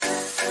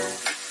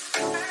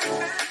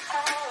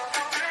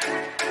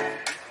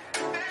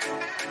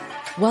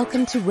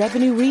Welcome to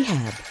Revenue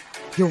Rehab,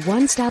 your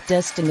one-stop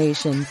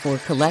destination for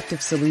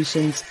collective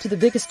solutions to the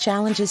biggest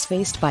challenges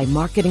faced by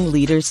marketing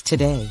leaders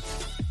today.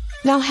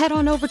 Now head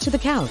on over to the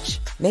couch,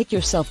 make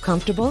yourself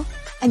comfortable,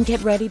 and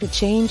get ready to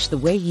change the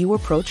way you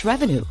approach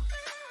revenue.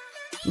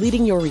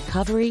 Leading your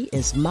recovery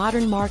is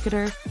modern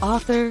marketer,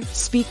 author,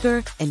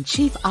 speaker, and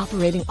chief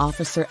operating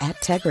officer at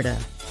Tegrita,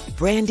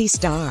 Brandy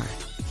Starr.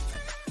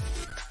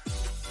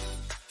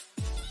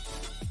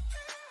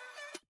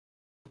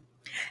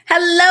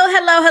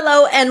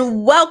 Hello,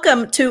 and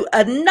welcome to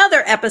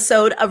another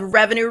episode of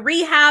Revenue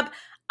Rehab.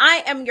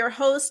 I am your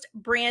host,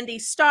 Brandy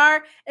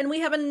Starr, and we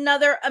have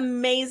another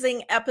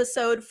amazing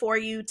episode for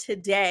you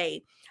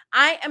today.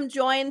 I am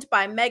joined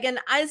by Megan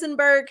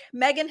Eisenberg.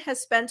 Megan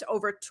has spent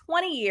over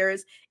 20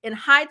 years in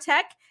high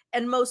tech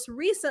and most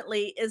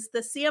recently is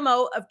the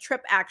CMO of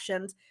Trip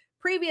Actions,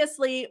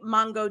 previously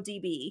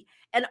MongoDB,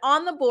 and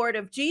on the board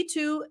of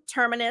G2,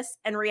 Terminus,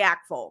 and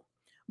Reactful.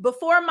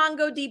 Before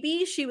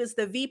MongoDB, she was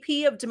the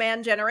VP of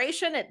Demand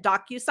Generation at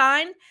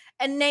DocuSign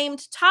and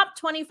named Top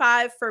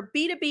 25 for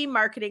B2B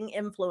marketing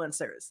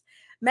influencers.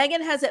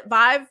 Megan has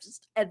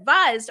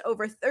advised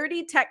over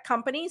 30 tech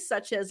companies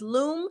such as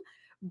Loom,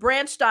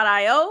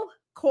 Branch.io,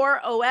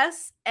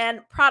 CoreOS,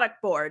 and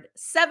Product Board,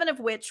 7 of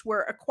which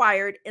were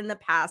acquired in the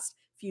past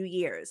few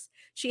years.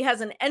 She has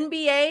an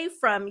MBA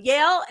from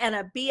Yale and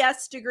a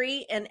BS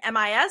degree in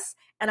MIS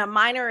and a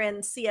minor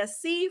in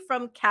CSC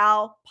from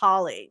Cal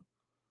Poly.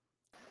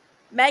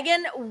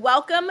 Megan,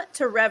 welcome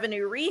to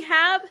Revenue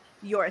Rehab.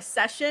 Your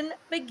session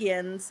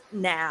begins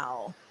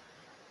now.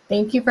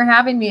 Thank you for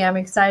having me. I'm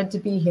excited to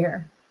be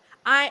here.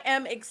 I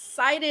am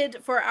excited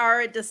for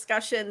our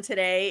discussion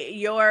today.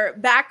 Your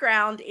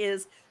background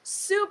is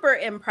super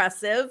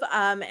impressive,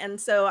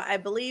 and so I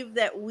believe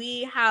that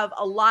we have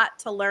a lot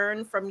to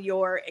learn from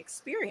your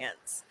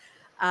experience.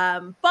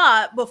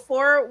 But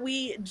before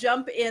we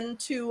jump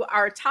into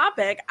our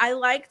topic, I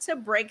like to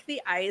break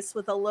the ice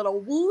with a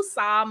little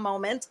woo-saw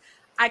moment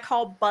I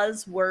call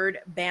buzzword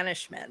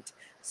banishment.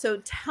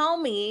 So tell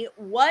me,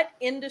 what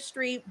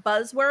industry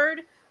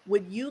buzzword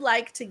would you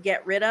like to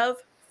get rid of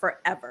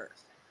forever?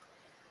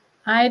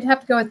 I'd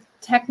have to go with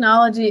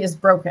technology is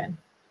broken.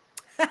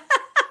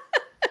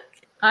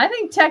 I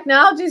think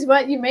technology is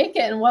what you make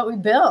it and what we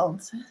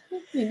build, so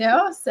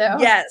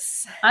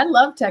yes, I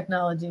love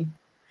technology.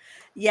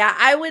 Yeah,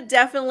 I would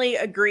definitely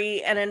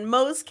agree. And in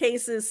most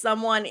cases,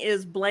 someone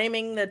is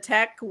blaming the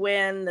tech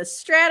when the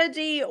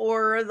strategy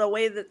or the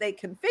way that they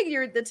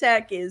configured the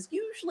tech is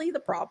usually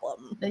the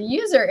problem. The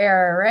user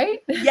error,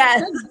 right?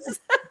 Yes.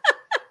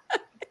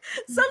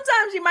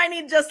 Sometimes you might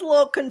need just a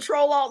little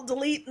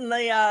Control-Alt-Delete and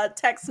the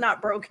tech's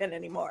not broken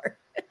anymore.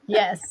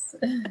 Yes.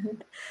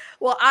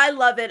 Well, I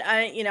love it.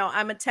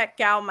 I'm a tech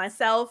gal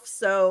myself,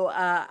 so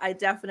I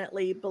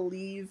definitely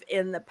believe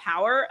in the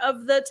power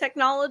of the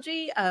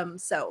technology.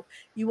 So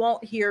you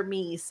won't hear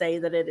me say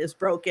that it is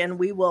broken.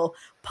 We will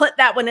put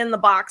that one in the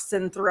box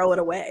and throw it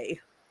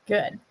away.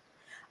 Good.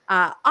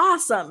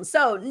 Awesome.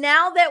 So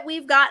now that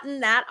we've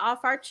gotten that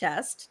off our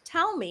chest,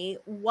 tell me,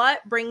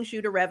 what brings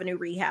you to Revenue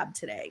Rehab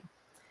today?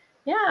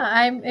 Yeah,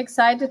 I'm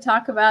excited to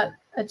talk about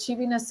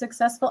achieving a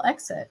successful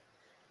exit.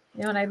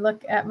 When I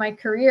look at my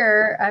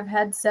career, I've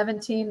had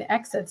 17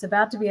 exits,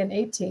 about to be an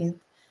 18th,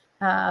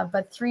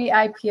 but 3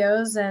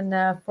 IPOs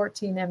and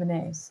 14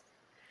 M&As.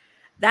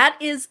 That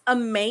is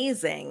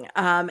amazing.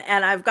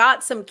 And I've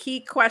got some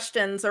key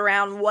questions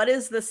around what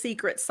is the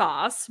secret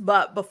sauce.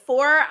 But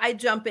before I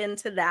jump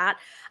into that,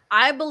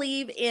 I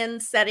believe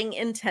in setting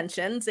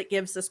intentions. It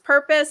gives us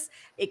purpose,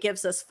 it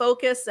gives us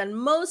focus, and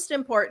most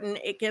important,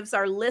 it gives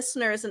our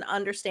listeners an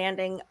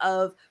understanding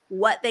of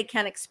what they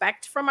can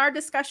expect from our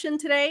discussion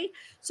today.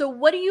 So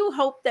what do you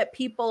hope that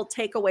people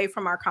take away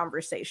from our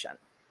conversation?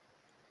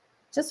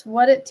 Just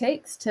what it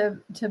takes to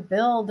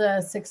build a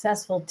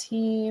successful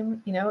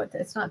team.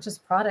 It's not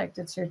just product,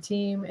 it's your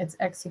team, it's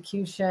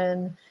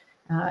execution,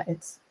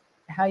 it's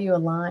how you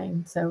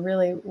align. So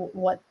really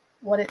what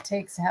it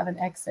takes to have an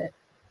exit.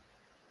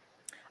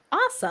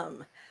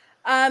 Awesome.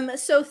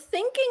 So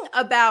thinking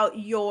about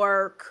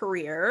your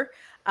career,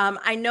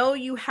 I know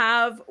you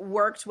have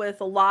worked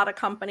with a lot of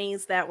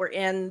companies that were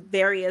in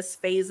various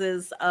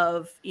phases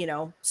of,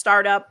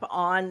 startup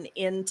on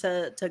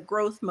into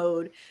growth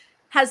mode.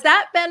 Has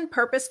that been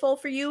purposeful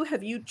for you?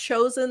 Have you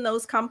chosen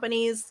those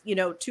companies,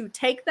 to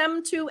take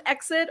them to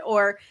exit,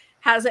 or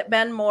has it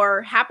been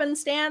more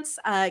happenstance?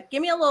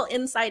 Give me a little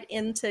insight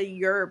into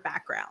your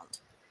background.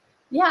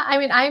 Yeah,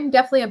 I'm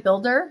definitely a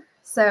builder.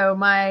 So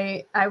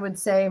I would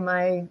say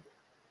my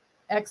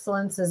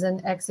excellence is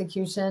in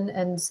execution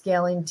and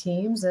scaling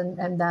teams,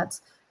 and that's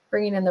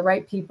bringing in the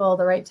right people,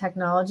 the right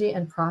technology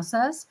and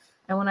process.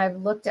 And when I've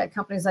looked at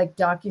companies like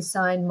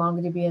DocuSign,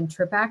 MongoDB, and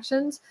Trip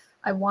Actions,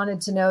 I wanted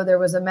to know there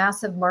was a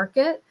massive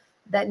market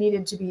that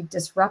needed to be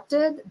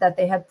disrupted, that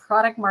they had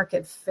product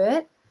market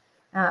fit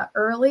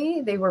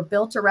early. They were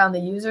built around the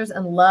users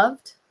and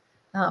loved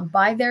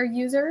by their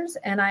users.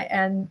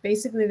 And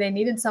basically they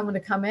needed someone to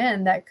come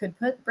in that could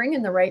bring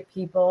in the right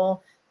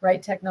people,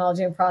 right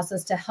technology and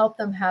process to help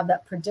them have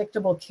that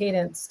predictable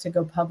cadence to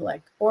go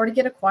public or to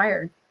get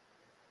acquired.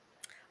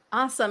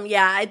 Awesome.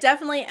 Yeah, I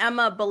definitely am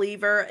a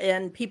believer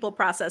in people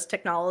process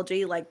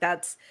technology. Like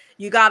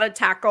you got to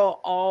tackle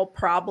all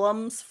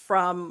problems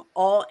from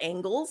all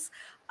angles.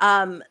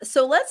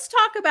 So let's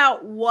talk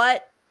about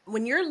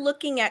when you're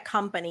looking at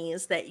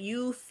companies that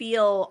you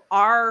feel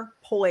are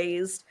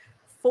poised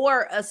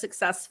for a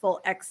successful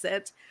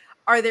exit,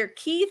 are there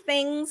key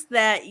things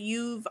that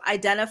you've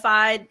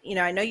identified?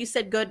 I know you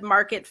said good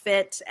market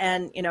fit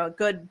and, a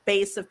good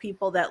base of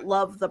people that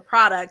love the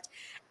product.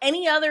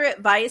 Any other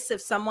advice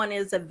if someone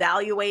is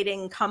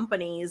evaluating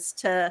companies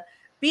to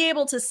be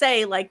able to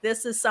say, like,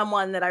 this is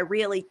someone that I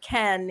really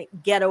can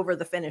get over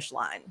the finish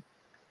line?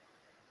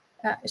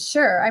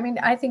 Sure. I mean,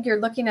 I think you're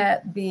looking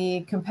at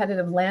the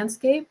competitive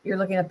landscape. You're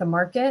looking at the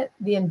market.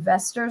 The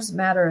investors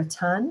matter a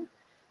ton.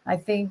 I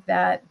think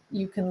that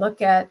you can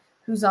look at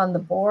who's on the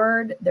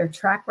board, their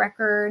track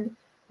record,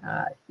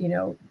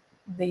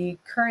 the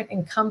current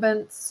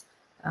incumbents.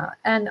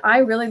 And I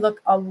really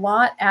look a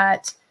lot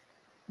at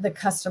the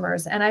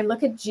customers. And I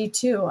look at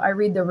G2. I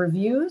read the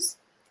reviews.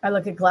 I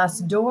look at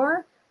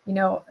Glassdoor.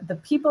 The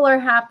people are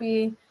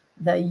happy.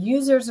 The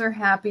users are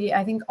happy.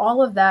 I think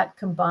all of that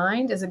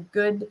combined is a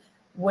good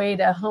way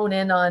to hone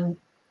in on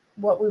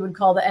what we would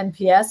call the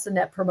NPS, the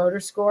net promoter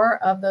score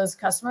of those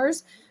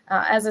customers.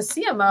 As a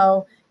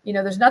CMO,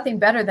 there's nothing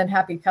better than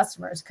happy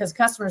customers, because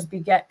customers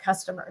beget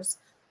customers.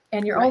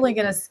 And you're only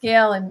going to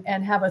scale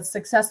and have a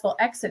successful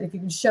exit if you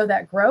can show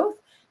that growth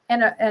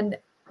and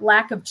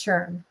lack of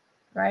churn,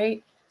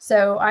 right?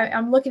 So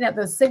I'm looking at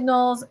those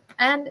signals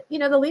and,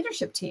 the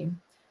leadership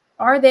team.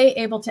 Are they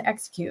able to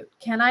execute?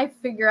 Can I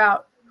figure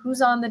out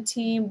who's on the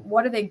team?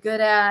 What are they good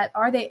at?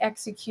 Are they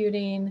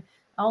executing?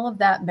 All of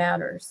that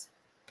matters.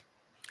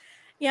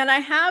 Yeah, and I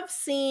have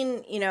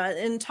seen,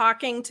 in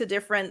talking to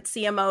different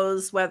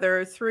CMOs,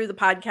 whether through the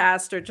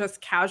podcast or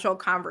just casual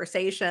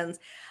conversations,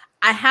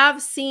 I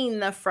have seen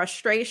the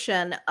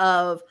frustration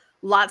of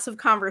lots of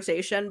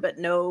conversation, but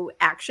no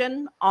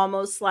action,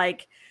 almost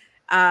like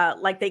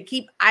they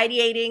keep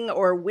ideating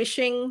or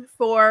wishing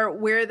for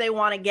where they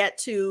want to get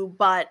to,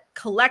 but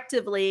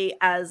collectively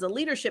as a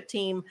leadership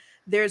team,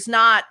 there's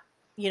not,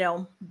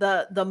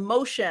 the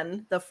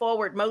motion, the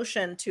forward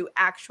motion to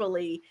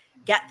actually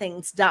get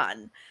things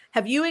done.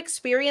 Have you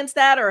experienced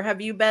that, or have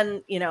you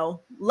been,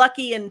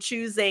 lucky in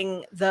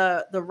choosing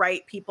the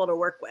right people to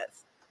work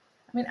with?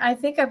 I mean, I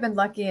think I've been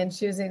lucky in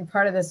choosing.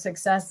 Part of the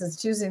success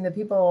is choosing the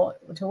people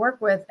to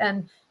work with,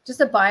 and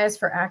just a bias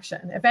for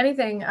action. If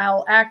anything,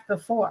 I'll act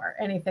before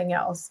anything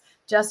else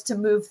just to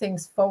move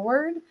things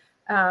forward.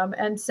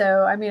 And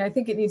so, I mean, I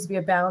think it needs to be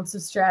a balance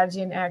of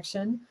strategy and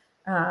action.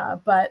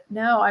 But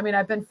no, I mean,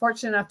 I've been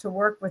fortunate enough to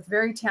work with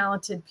very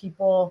talented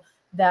people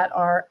that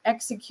are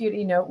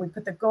executing. We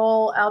put the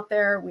goal out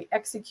there, we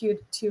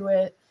execute to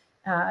it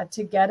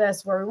to get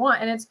us where we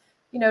want. And it's,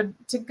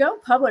 to go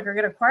public or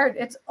get acquired,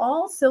 it's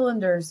all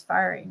cylinders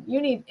firing. You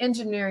need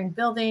engineering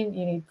building,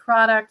 you need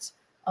product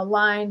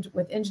aligned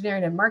with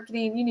engineering and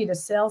marketing. You need a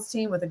sales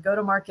team with a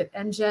go-to-market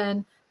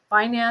engine,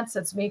 finance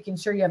that's making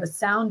sure you have a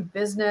sound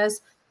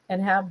business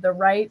and have the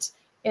right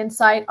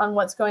insight on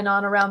what's going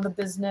on around the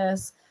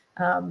business,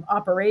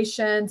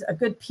 operations, a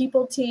good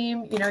people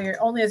team.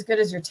 You're only as good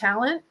as your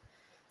talent.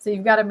 So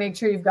you've got to make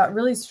sure you've got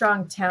really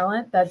strong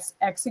talent that's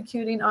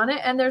executing on it.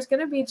 And there's going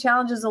to be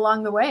challenges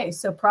along the way.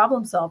 So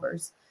problem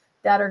solvers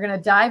that are going to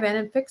dive in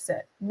and fix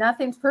it.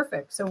 Nothing's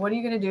perfect. So what are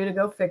you going to do to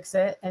go fix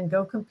it and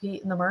go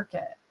compete in the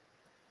market?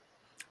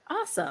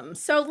 Awesome.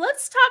 So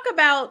let's talk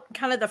about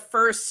kind of the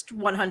first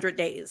 100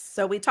 days.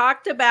 So we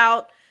talked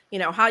about,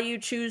 how you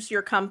choose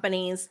your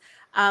companies.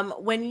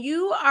 When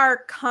you are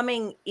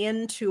coming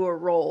into a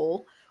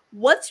role,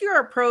 what's your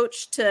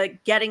approach to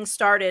getting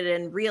started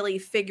and really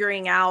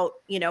figuring out,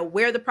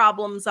 where the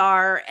problems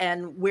are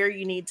and where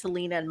you need to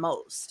lean in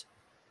most?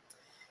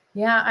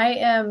 Yeah, I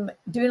am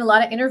doing a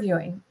lot of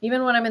interviewing.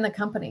 Even when I'm in the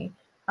company,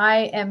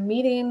 I am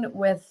meeting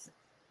with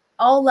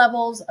all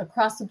levels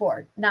across the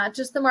board, not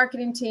just the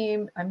marketing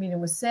team. I'm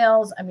meeting with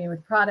sales, I'm meeting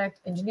with product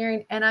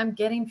engineering, and I'm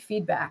getting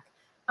feedback.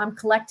 I'm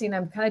kind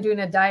of doing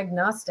a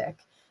diagnostic,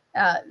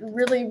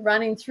 really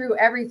running through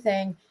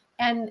everything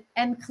and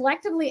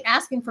collectively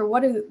asking for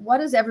what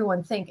does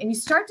everyone think? And you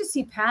start to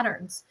see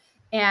patterns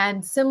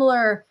and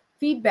similar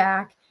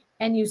feedback,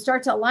 and you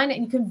start to align it,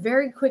 and you can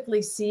very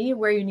quickly see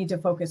where you need to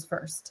focus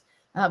first.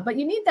 But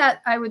you need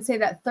that, I would say,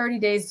 that 30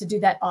 days to do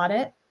that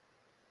audit.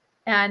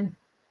 And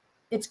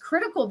it's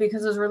critical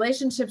because those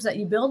relationships that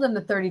you build in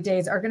the 30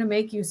 days are going to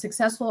make you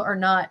successful or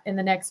not in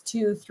the next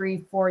 2, 3,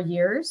 4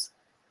 years,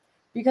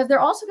 because they're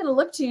also going to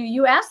look to you.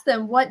 You ask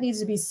them what needs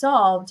to be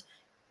solved.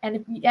 And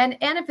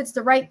if it's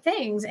the right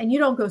things and you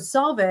don't go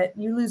solve it,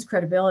 you lose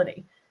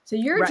credibility. So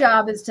your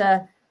job is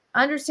to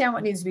understand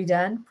what needs to be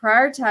done,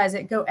 prioritize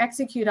it, go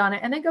execute on it,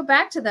 and then go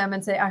back to them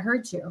and say, I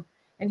heard you.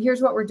 And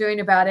here's what we're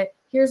doing about it.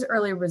 Here's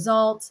early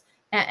results,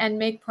 and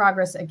make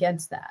progress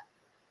against that.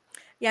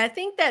 Yeah, I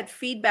think that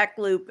feedback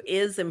loop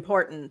is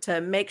important to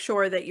make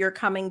sure that you're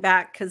coming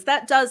back, because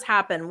that does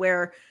happen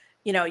where,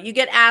 you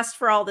get asked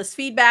for all this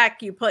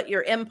feedback, you put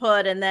your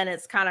input, and then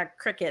it's kind of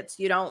crickets.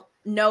 You don't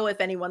know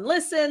if anyone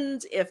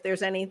listened, if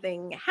there's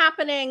anything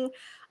happening.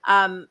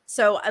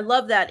 So I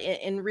love that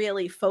in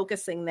really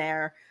focusing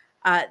there.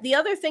 The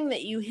other thing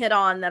that you hit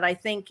on that I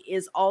think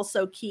is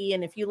also key,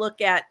 and if you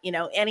look at,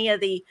 any of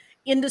the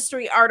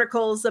industry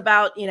articles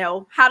about,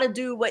 how to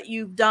do what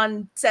you've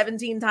done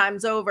 17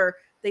 times over,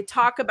 they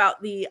talk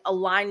about the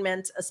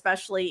alignment,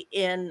 especially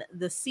in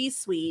the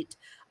C-suite,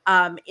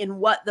 in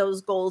what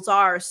those goals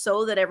are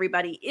so that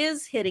everybody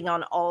is hitting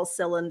on all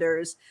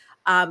cylinders.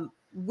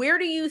 Where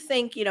do you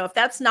think, if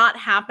that's not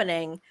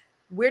happening,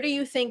 where do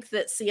you think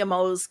that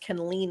CMOs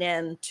can lean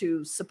in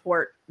to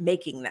support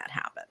making that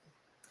happen?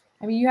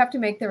 I mean, you have to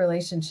make the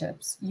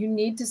relationships. You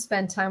need to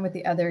spend time with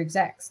the other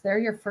execs. They're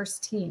your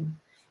first team.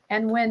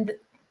 And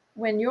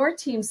when your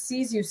team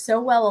sees you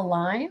so well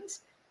aligned,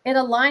 it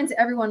aligns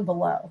everyone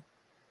below.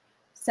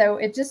 So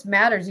it just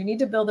matters. You need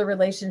to build the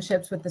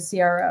relationships with the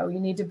CRO. You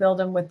need to build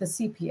them with the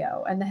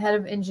CPO and the head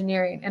of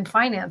engineering and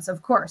finance,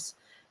 of course.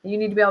 You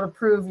need to be able to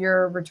prove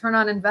your return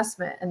on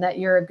investment and that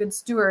you're a good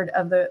steward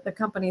of the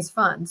company's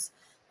funds.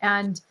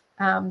 And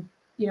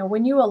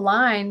when you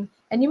align,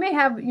 and you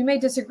may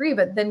disagree,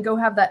 but then go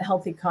have that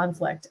healthy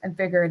conflict and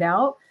figure it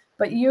out.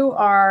 But you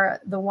are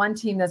the one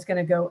team that's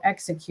going to go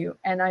execute.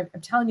 And I'm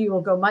telling you,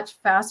 will go much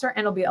faster and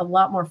it'll be a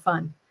lot more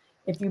fun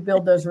if you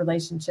build those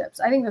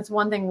relationships. I think that's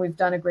one thing we've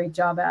done a great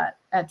job at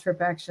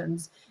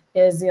TripActions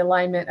is the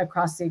alignment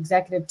across the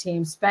executive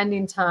team,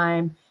 spending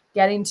time,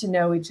 getting to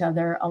know each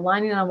other,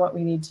 aligning on what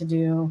we need to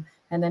do,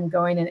 and then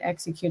going and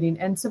executing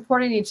and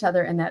supporting each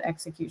other in that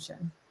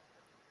execution.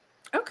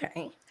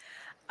 Okay.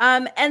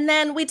 And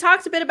then we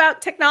talked a bit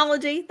about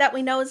technology that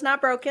we know is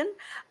not broken.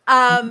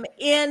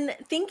 In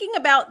thinking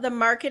about the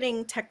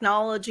marketing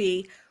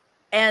technology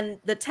and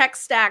the tech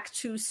stack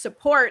to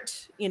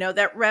support,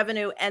 that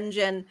revenue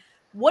engine,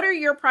 what are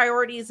your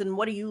priorities and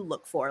what do you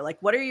look for?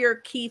 Like, what are your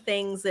key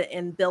things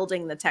in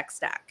building the tech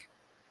stack?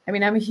 I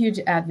mean, I'm a huge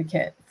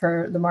advocate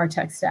for the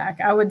MarTech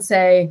stack. I would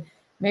say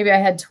maybe I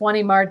had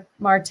 20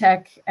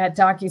 MarTech at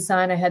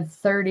DocuSign. I had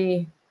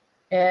 30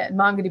 at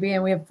MongoDB,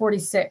 and we have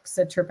 46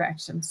 at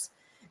TripActions.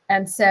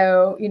 And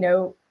so,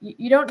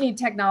 you don't need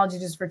technology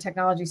just for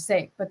technology's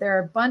sake, but there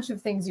are a bunch of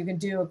things you can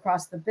do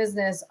across the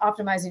business,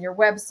 optimizing your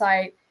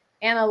website,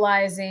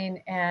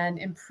 analyzing and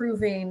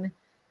improving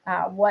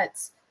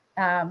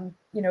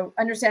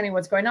understanding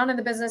what's going on in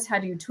the business. How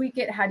do you tweak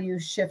it? How do you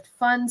shift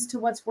funds to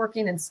what's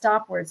working and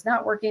stop where it's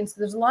not working? So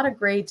there's a lot of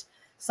great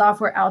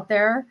software out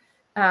there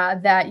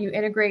that you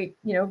integrate,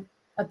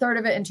 a third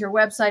of it into your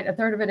website, a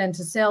third of it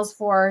into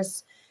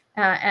Salesforce.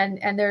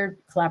 And their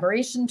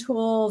collaboration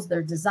tools,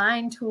 their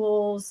design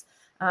tools.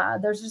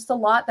 There's just a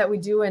lot that we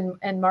do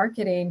in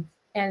marketing,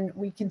 and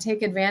we can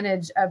take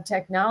advantage of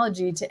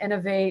technology to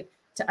innovate,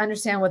 to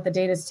understand what the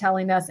data is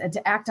telling us, and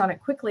to act on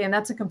it quickly. And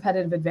that's a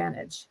competitive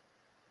advantage.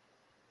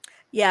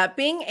 Yeah,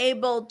 being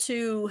able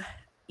to,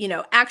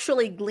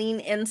 actually glean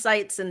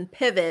insights and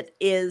pivot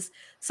is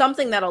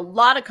something that a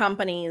lot of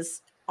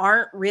companies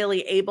aren't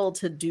really able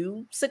to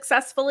do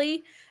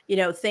successfully.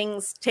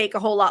 Things take a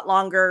whole lot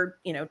longer,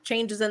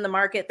 changes in the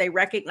market, they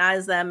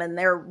recognize them and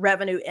their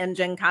revenue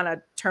engine kind of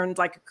turns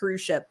like a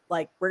cruise ship.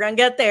 Like, we're going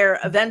to get there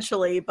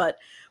eventually, but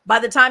by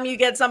the time you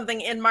get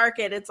something in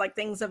market, it's like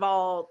things have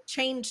all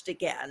changed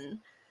again.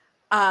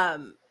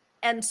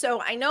 And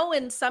so I know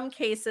in some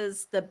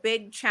cases, the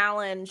big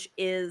challenge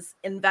is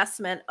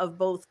investment of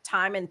both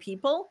time and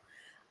people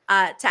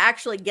to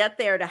actually get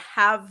there, to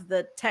have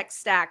the tech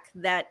stack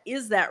that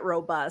is that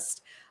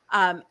robust.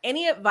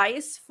 Any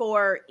advice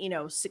for,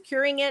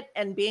 securing it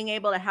and being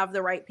able to have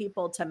the right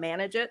people to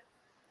manage it?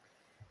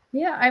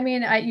 Yeah, I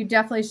mean, you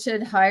definitely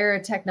should hire a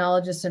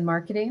technologist in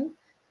marketing.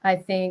 I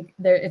think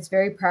it's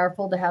very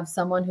powerful to have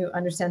someone who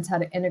understands how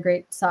to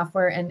integrate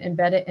software and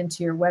embed it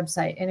into your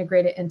website,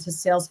 integrate it into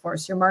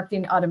Salesforce, your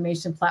marketing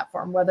automation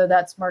platform, whether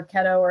that's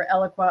Marketo or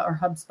Eloqua or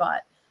HubSpot,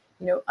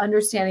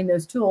 understanding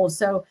those tools.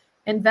 So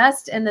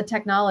invest in the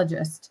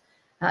technologist.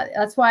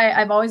 That's why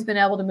I've always been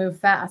able to move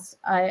fast.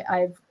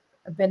 I've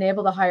been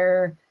able to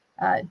hire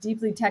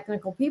deeply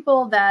technical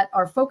people that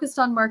are focused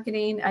on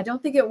marketing. I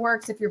don't think it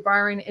works if you're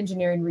borrowing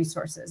engineering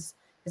resources.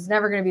 It's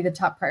never going to be the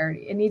top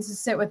priority. It needs to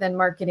sit within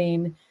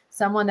marketing,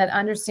 someone that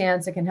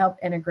understands that can help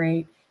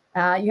integrate.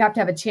 You have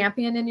to have a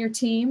champion in your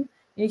team.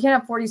 You can't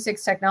have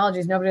 46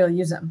 technologies. Nobody will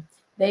use them.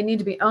 They need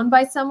to be owned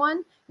by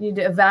someone. You need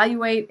to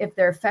evaluate if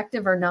they're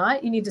effective or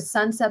not. You need to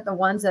sunset the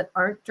ones that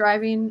aren't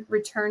driving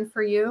return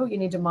for you. You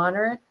need to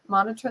monitor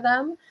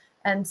them.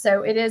 And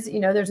so it is,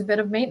 there's a bit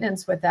of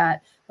maintenance with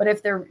that. But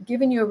if they're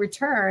giving you a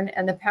return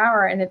and the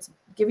power and it's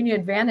giving you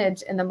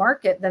advantage in the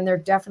market, then they're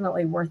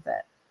definitely worth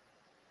it.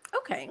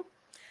 Okay.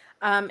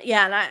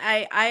 Yeah, and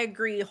I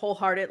agree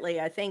wholeheartedly.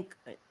 I think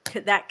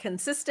that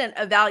consistent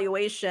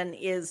evaluation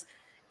is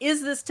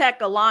this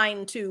tech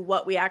aligned to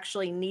what we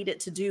actually need it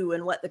to do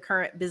and what the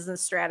current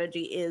business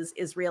strategy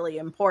is really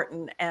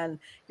important. And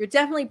you're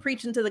definitely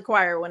preaching to the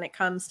choir when it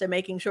comes to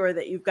making sure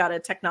that you've got a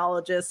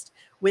technologist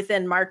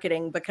within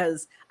marketing,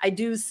 because I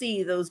do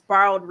see those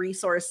borrowed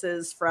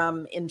resources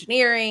from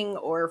engineering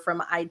or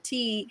from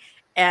IT,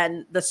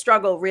 and the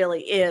struggle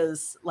really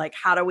is like,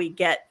 how do we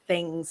get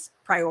things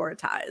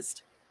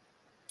prioritized?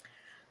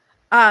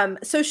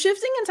 So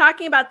shifting and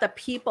talking about the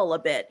people a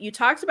bit, you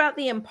talked about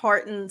the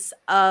importance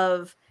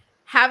of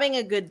having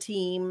a good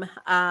team,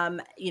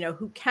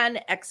 who can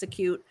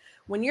execute.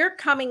 When you're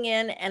coming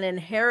in and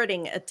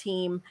inheriting a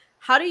team,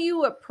 how do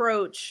you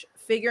approach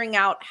figuring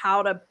out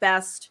how to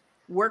best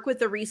work with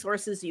the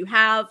resources you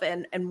have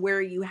and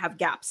where you have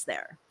gaps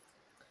there?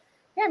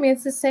 Yeah, I mean,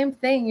 it's the same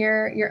thing.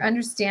 You're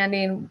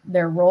understanding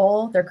their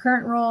role, their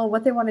current role,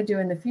 what they want to do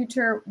in the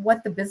future,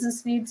 what the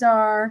business needs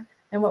are,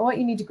 and what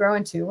you need to grow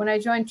into. When I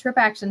joined Trip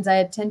Actions, I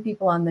had 10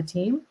 people on the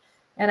team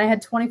and I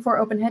had 24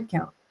 open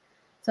headcount.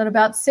 So in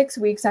about 6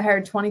 weeks, I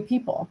hired 20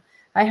 people.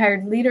 I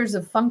hired leaders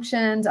of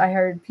functions. I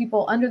hired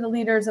people under the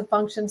leaders of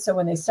functions. So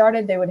when they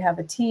started, they would have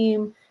a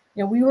team.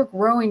 We were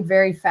growing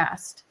very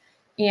fast.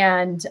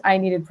 And I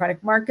needed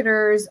product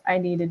marketers. I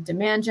needed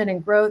demand gen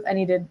and growth. I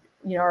needed,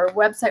 our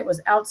website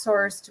was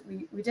outsourced.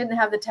 We didn't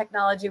have the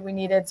technology we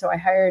needed. So I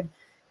hired,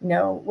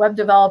 web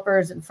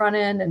developers and front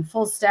end and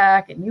full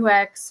stack and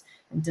UX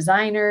and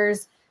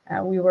designers.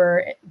 We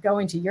were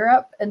going to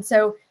Europe. And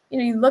so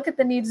you look at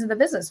the needs of the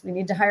business. We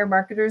need to hire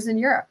marketers in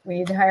Europe. We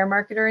need to hire a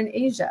marketer in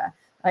Asia.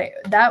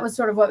 That was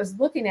sort of what I was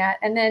looking at.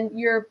 And then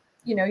you're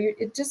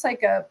it's just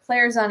like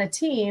players on a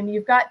team.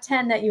 You've got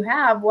 10 that you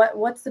have.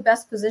 What's the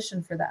best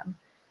position for them?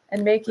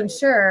 And making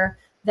sure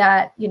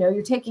that,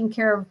 you're taking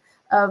care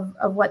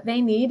of what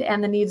they need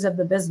and the needs of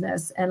the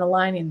business and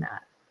aligning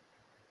that.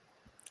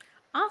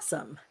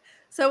 Awesome.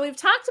 So we've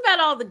talked about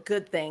all the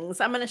good things.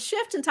 I'm going to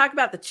shift and talk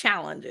about the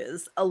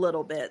challenges a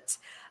little bit.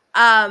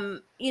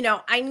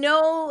 I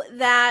know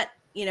that,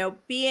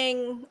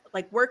 being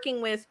like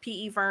working with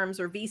PE firms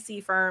or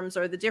VC firms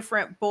or the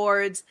different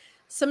boards,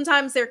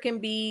 sometimes there can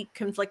be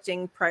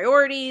conflicting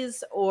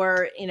priorities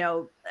or,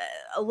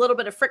 a little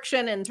bit of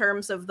friction in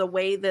terms of the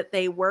way that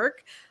they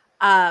work.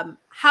 How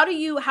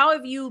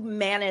have you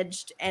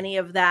managed any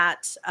of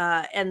that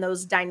and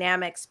those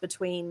dynamics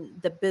between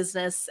the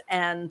business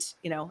and,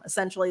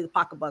 essentially the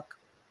pocketbook?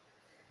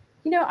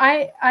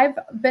 I've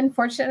been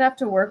fortunate enough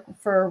to work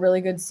for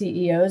really good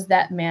CEOs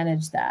that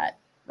manage that,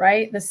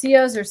 right? The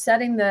CEOs are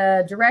setting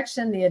the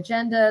direction, the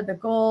agenda, the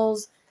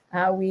goals.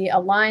 We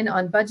align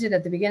on budget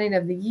at the beginning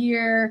of the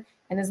year.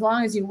 And as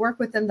long as you work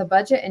within the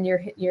budget and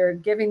you're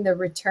giving the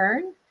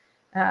return,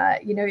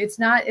 it's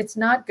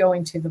not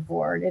going to the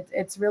board.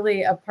 It's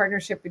really a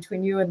partnership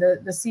between you and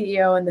the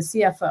CEO and the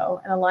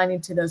CFO and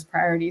aligning to those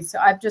priorities. So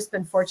I've just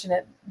been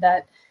fortunate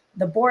that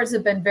the boards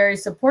have been very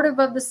supportive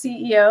of the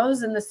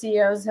CEOs and the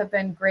CEOs have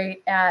been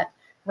great at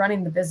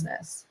running the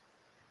business.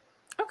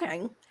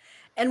 Okay.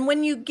 And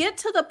when you get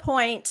to the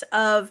point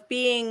of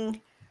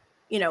being,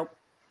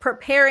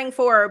 preparing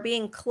for or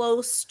being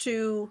close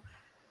to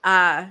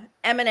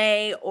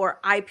M&A or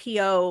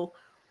IPO,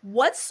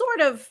 what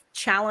sort of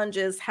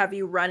challenges have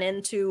you run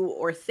into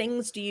or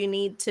things do you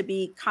need to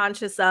be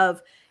conscious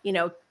of,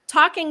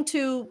 talking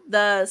to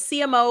the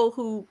CMO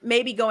who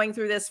may be going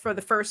through this for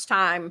the first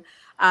time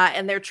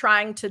and they're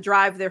trying to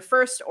drive their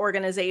first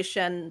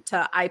organization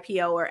to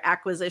IPO or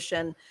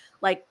acquisition?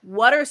 Like,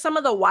 what are some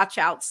of the watch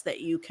outs that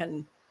you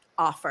can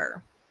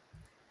offer?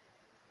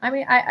 I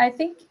mean, I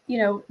think,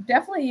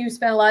 definitely you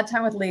spend a lot of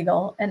time with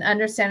legal and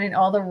understanding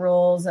all the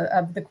rules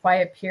of the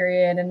quiet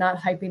period and not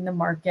hyping the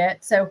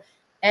market. So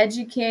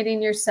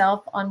educating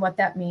yourself on what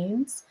that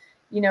means,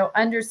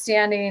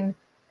 understanding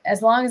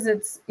as long as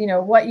it's,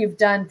 what you've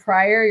done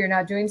prior, you're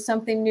not doing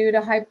something new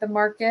to hype the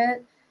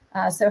market.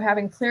 So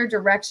having clear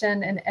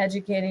direction and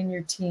educating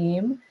your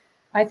team.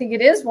 I think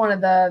it is one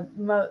of the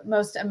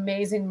most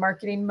amazing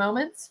marketing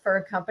moments for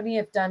a company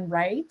if done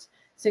right.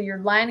 So you're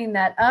lining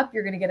that up.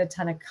 You're going to get a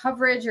ton of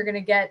coverage.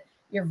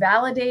 You're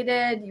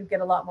validated. You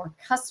get a lot more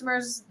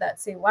customers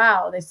that say,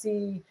 wow, they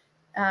see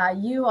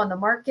you on the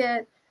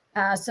market.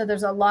 So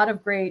there's a lot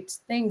of great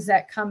things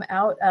that come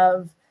out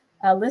of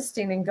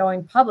listing and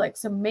going public.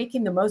 So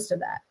making the most of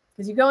that,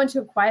 because you go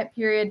into a quiet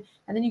period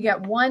and then you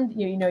get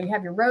you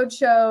have your road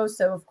show.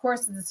 So of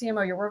course, as the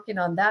CMO, you're working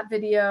on that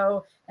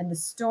video and the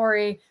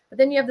story, but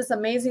then you have this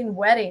amazing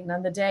wedding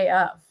on the day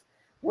of,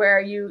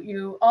 where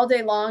you all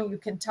day long, you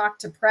can talk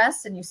to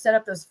press and you set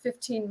up those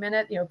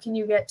 15-minute, can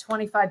you get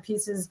 25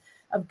 pieces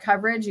of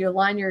coverage? You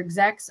align your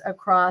execs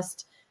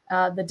across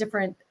the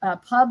different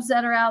pubs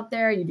that are out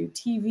there. You do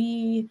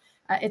TV.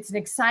 It's an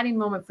exciting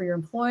moment for your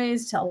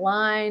employees to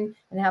align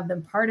and have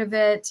them part of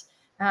it.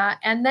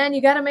 And then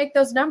you got to make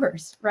those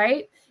numbers,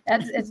 right?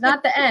 It's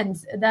not the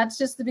end. That's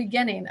just the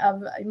beginning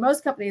of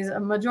most companies. A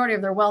majority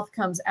of their wealth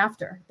comes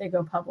after they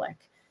go public.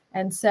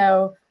 And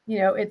so,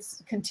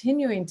 it's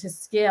continuing to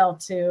scale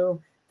to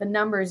the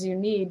numbers you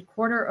need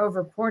quarter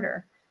over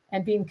quarter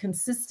and being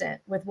consistent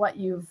with what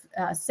you've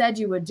said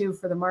you would do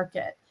for the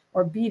market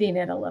or beating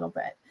it a little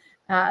bit.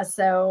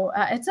 So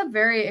it's a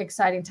very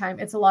exciting time.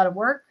 It's a lot of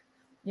work.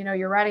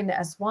 You're writing the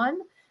S1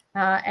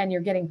 and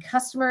you're getting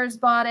customers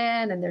bought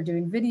in and they're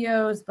doing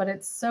videos, but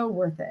it's so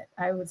worth it.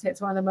 I would say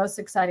it's one of the most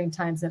exciting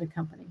times at a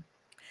company.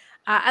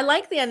 I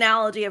like the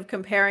analogy of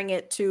comparing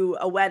it to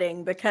a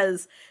wedding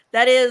because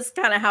that is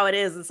kind of how it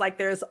is. It's like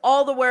there's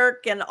all the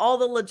work and all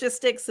the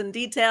logistics and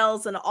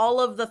details and all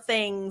of the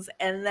things.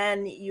 And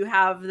then you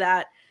have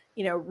that,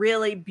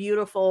 really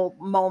beautiful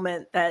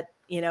moment that,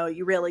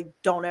 you really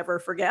don't ever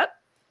forget.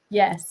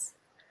 Yes.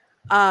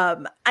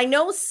 I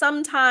know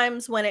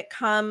sometimes when it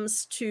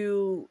comes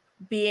to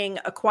being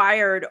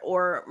acquired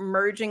or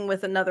merging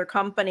with another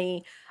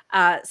company,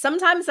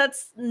 sometimes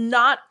that's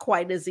not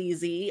quite as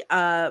easy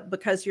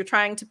because you're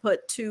trying to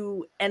put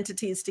two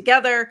entities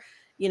together.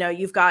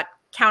 You've got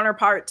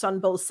counterparts on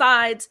both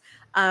sides.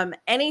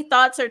 Any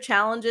thoughts or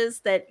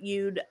challenges that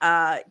you'd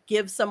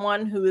give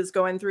someone who is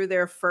going through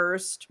their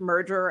first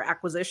merger or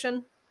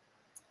acquisition?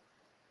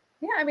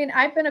 Yeah, I mean,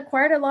 I've been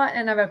acquired a lot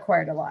and I've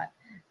acquired a lot.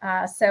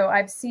 So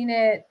I've seen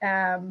it,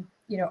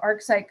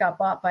 ArcSight got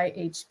bought by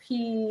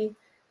HP.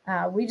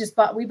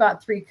 We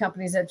bought 3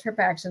 companies at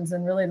TripActions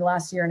in really the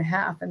last year and a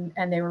half,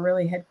 and they were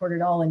really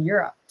headquartered all in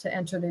Europe to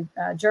enter the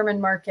German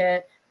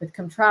market with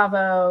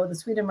Comtravo, the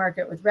Sweden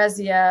market with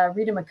Resia,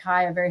 Rita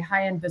Mackay, a very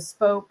high-end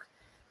bespoke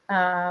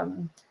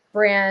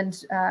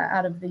brand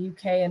out of the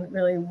UK and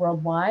really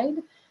worldwide.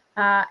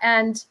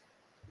 And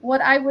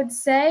what I would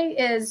say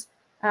is,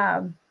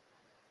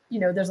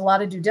 there's a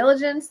lot of due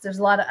diligence. There's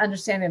a lot of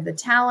understanding of the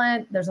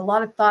talent. There's a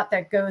lot of thought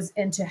that goes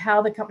into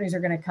how the companies are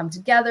going to come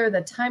together,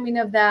 the timing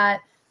of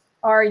that.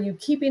 Are you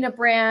keeping a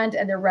brand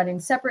and they're running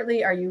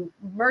separately? Are you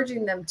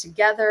merging them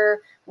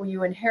together? Will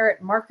you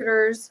inherit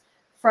marketers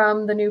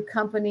from the new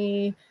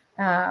company?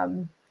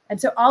 And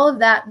so all of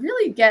that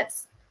really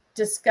gets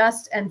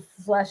discussed and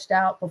fleshed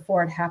out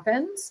before it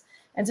happens.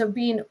 And so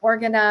being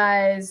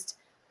organized,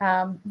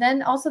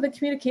 then also the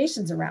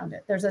communications around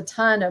it. There's a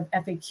ton of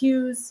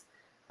FAQs,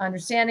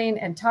 understanding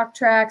and talk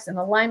tracks and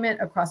alignment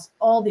across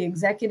all the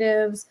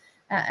executives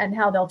and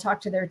how they'll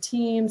talk to their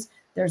teams.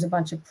 There's a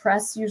bunch of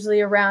press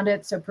usually around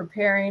it. So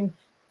preparing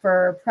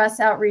for press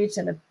outreach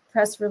and a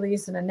press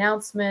release and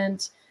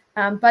announcement.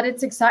 But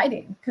it's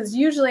exciting because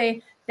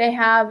usually they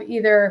have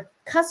either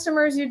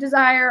customers you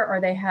desire or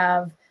they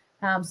have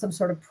some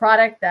sort of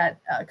product that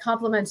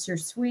complements your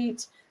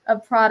suite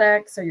of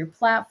products or your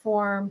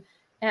platform.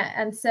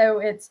 And so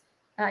it's,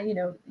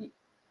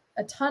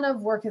 a ton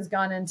of work has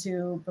gone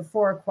into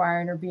before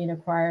acquiring or being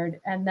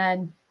acquired. And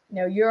then,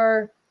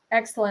 your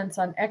excellence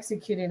on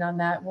executing on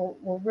that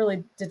will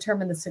really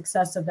determine the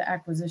success of the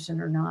acquisition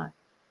or not.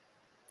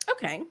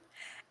 Okay.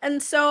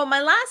 And so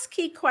my last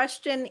key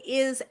question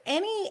is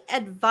any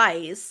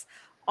advice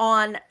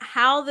on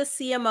how the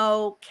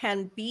CMO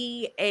can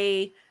be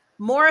a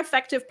more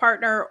effective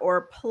partner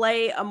or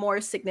play a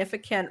more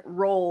significant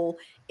role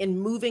in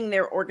moving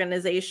their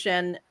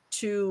organization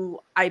to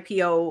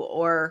IPO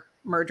or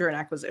merger and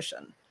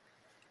acquisition?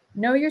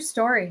 Know your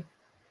story,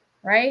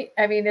 right?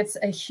 I mean, it's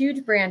a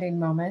huge branding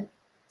moment.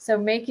 So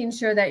making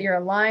sure that you're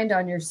aligned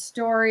on your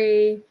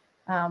story,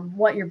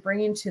 what you're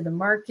bringing to the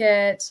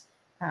market,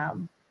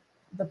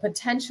 the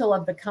potential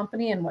of the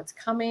company and what's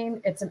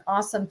coming. It's an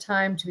awesome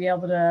time to be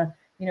able to,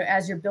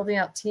 as you're building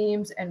out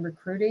teams and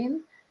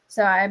recruiting.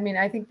 So, I mean,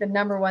 I think the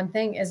number one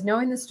thing is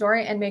knowing the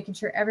story and making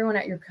sure everyone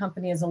at your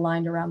company is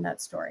aligned around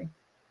that story.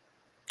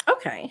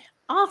 Okay,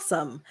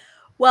 awesome.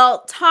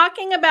 Well,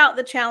 talking about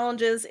the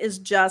challenges is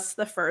just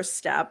the first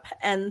step.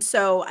 And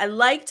so I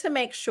like to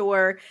make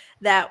sure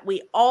that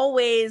we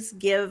always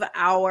give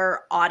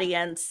our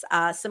audience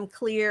some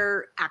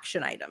clear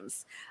action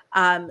items.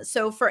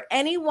 So for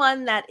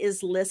anyone that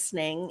is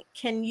listening,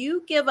 can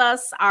you give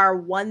us our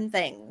one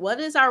thing? What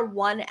is our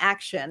one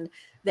action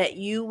that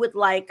you would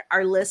like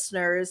our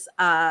listeners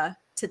to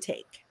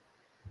take?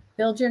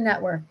 Build your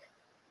network.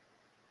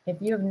 If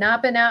you have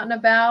not been out and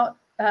about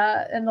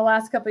in the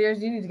last couple of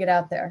years, you need to get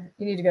out there.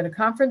 You need to go to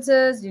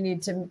conferences. You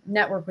need to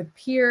network with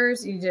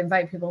peers. You need to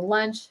invite people to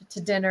lunch,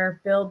 to dinner,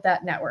 build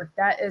that network.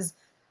 That is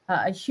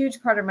a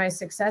huge part of my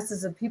success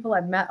is the people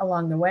I've met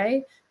along the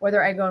way,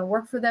 whether I go and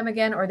work for them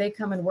again, or they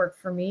come and work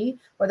for me,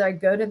 whether I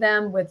go to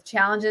them with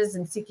challenges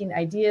and seeking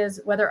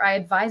ideas, whether I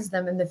advise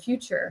them in the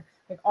future.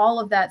 Like all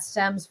of that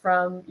stems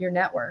from your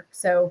network.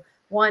 So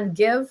one,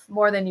 give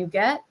more than you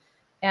get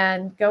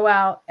and go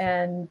out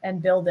and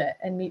build it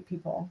and meet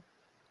people.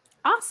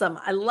 Awesome.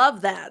 I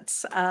love that.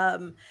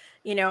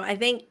 I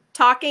think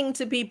talking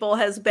to people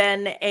has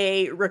been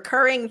a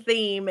recurring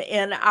theme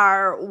in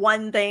our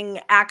one thing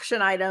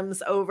action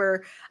items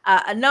over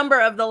a number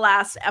of the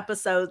last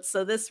episodes.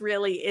 So this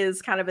really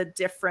is kind of a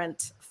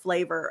different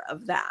flavor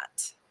of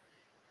that.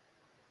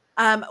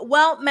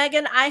 Well,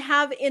 Megan, I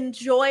have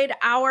enjoyed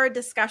our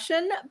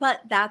discussion,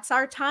 but that's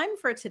our time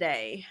for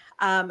today.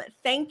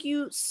 Thank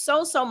you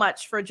so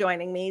much for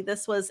joining me.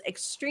 This was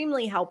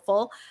extremely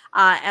helpful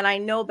and I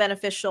know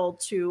beneficial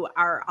to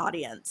our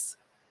audience.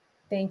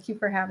 Thank you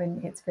for having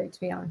me. It's great to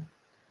be on.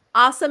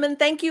 Awesome. And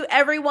thank you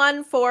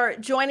everyone for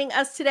joining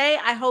us today.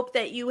 I hope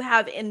that you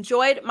have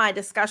enjoyed my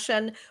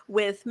discussion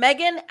with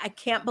Megan. I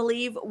can't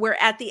believe we're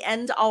at the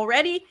end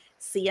already.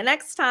 See you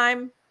next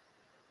time.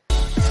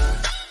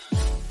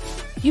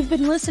 You've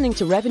been listening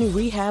to Revenue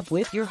Rehab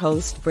with your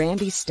host,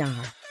 Brandy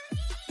Starr.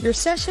 Your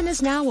session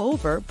is now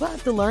over,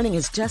 but the learning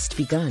has just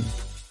begun.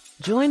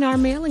 Join our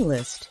mailing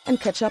list and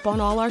catch up on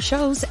all our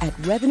shows at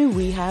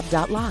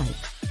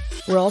revenuerehab.live.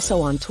 We're also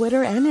on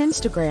Twitter and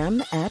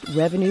Instagram at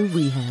Revenue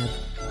Rehab.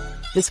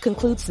 This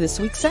concludes this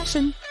week's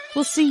session.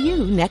 We'll see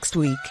you next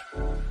week.